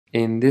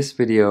In this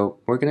video,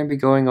 we're going to be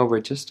going over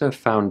just a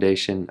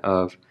foundation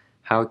of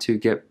how to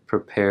get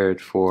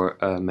prepared for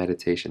a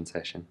meditation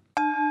session.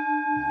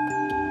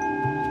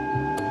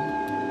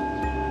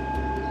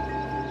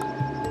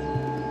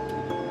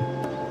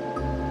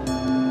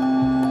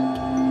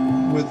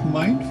 With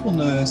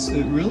mindfulness,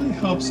 it really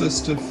helps us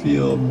to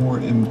feel more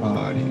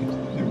embodied.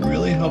 It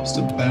really helps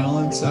to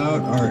balance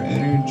out our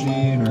energy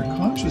and our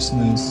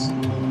consciousness.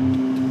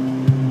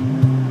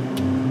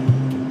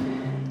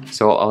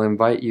 So I'll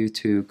invite you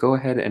to go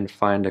ahead and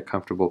find a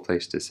comfortable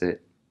place to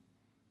sit.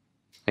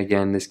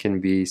 Again, this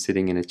can be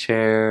sitting in a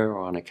chair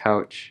or on a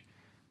couch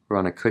or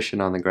on a cushion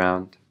on the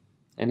ground,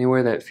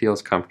 anywhere that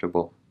feels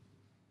comfortable.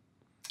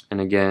 And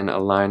again,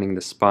 aligning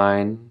the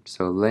spine,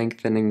 so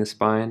lengthening the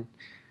spine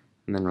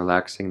and then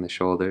relaxing the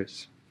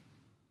shoulders.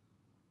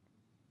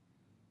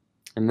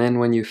 And then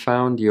when you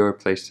found your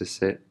place to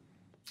sit,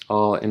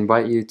 I'll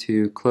invite you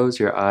to close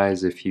your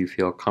eyes if you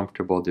feel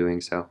comfortable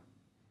doing so.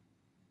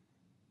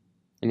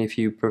 And if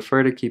you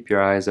prefer to keep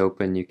your eyes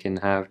open, you can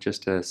have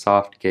just a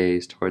soft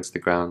gaze towards the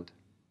ground.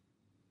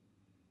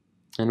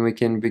 And we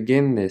can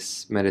begin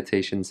this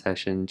meditation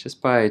session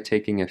just by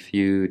taking a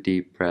few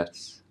deep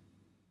breaths.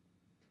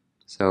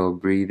 So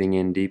breathing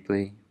in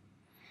deeply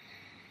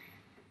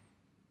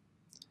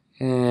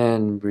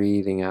and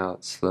breathing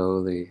out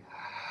slowly.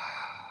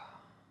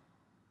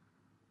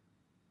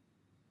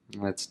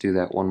 Let's do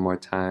that one more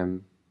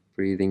time.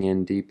 Breathing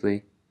in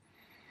deeply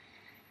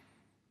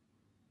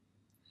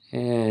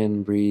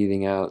and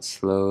breathing out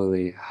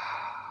slowly.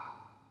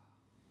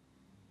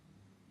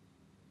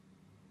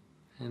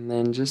 And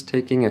then just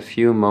taking a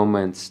few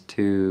moments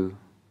to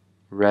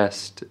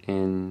rest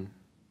in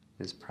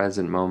this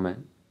present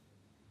moment.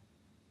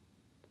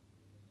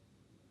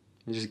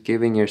 Just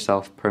giving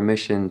yourself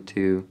permission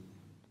to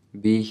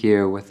be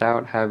here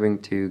without having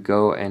to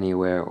go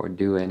anywhere or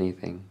do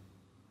anything.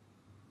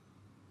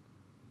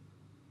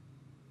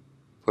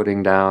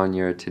 Putting down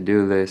your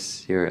to-do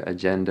lists, your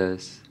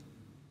agendas,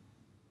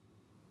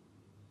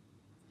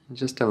 and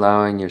just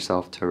allowing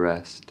yourself to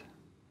rest.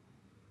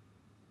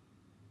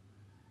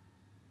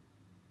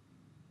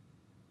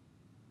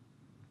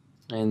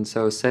 And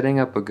so setting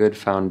up a good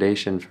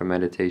foundation for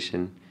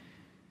meditation,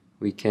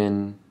 we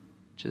can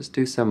just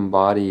do some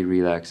body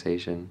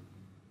relaxation.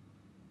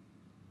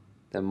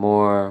 The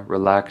more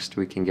relaxed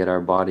we can get our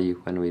body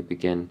when we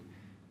begin,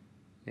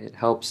 it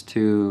helps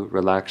to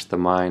relax the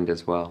mind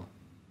as well.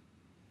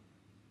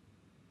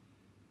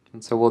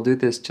 And so we'll do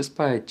this just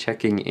by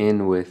checking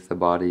in with the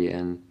body,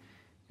 and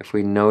if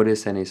we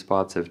notice any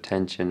spots of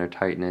tension or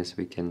tightness,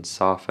 we can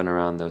soften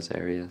around those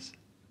areas.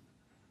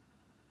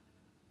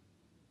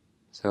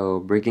 So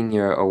bringing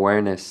your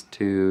awareness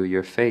to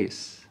your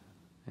face,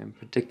 and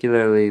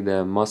particularly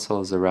the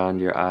muscles around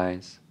your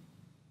eyes.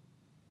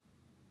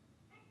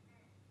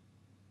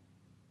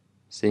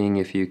 Seeing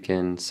if you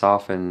can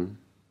soften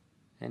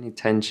any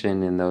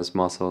tension in those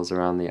muscles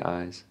around the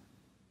eyes.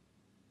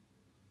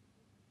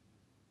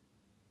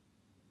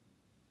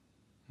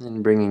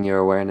 And bringing your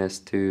awareness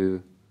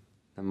to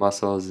the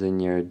muscles in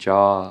your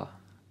jaw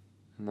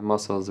and the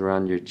muscles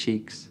around your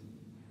cheeks.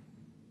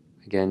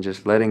 Again,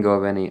 just letting go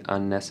of any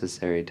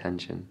unnecessary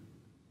tension.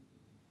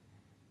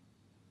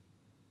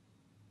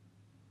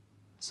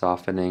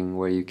 Softening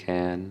where you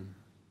can.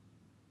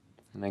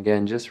 And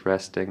again, just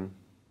resting.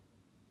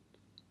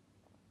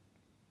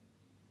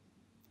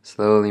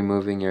 Slowly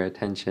moving your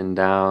attention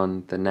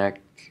down the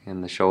neck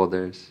and the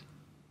shoulders.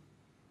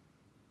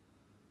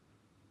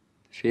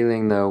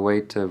 Feeling the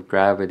weight of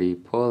gravity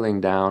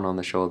pulling down on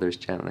the shoulders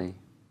gently.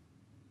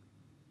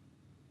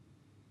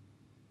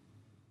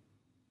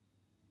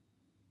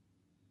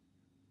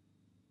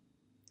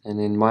 And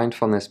in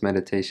mindfulness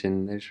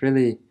meditation, there's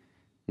really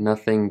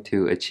nothing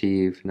to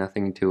achieve,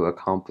 nothing to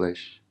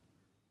accomplish.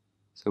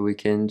 So we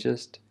can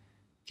just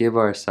give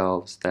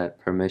ourselves that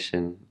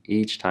permission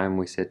each time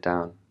we sit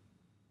down.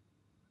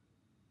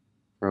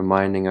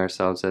 Reminding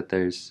ourselves that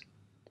there's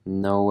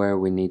nowhere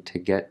we need to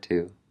get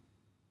to,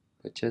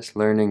 but just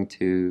learning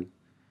to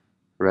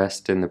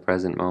rest in the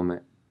present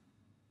moment.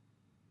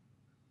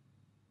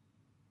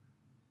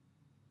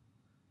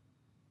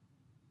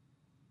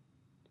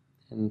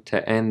 And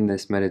to end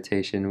this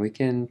meditation, we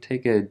can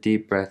take a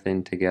deep breath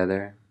in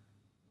together,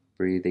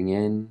 breathing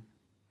in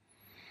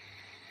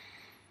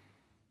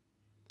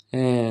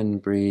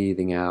and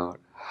breathing out.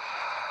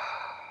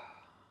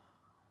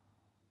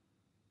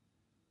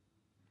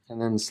 And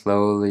then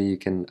slowly you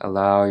can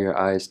allow your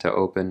eyes to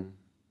open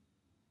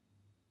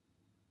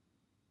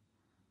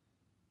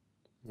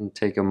and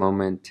take a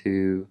moment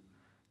to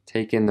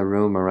take in the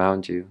room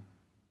around you,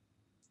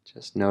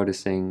 just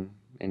noticing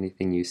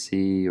anything you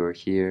see or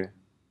hear.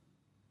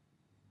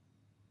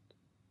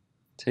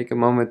 Take a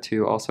moment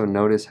to also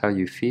notice how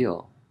you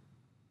feel.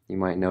 You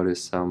might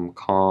notice some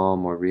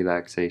calm or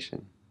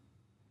relaxation.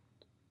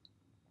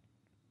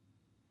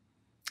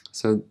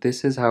 So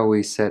this is how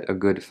we set a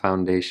good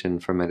foundation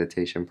for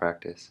meditation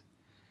practice.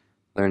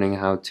 Learning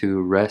how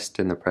to rest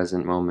in the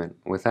present moment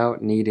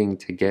without needing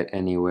to get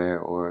anywhere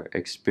or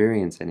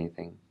experience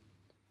anything.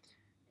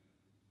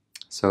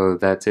 So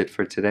that's it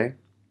for today.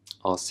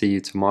 I'll see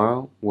you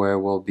tomorrow, where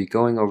we'll be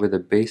going over the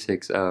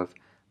basics of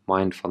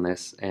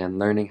mindfulness and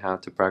learning how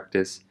to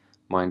practice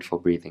mindful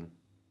breathing.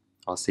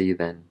 I'll see you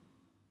then.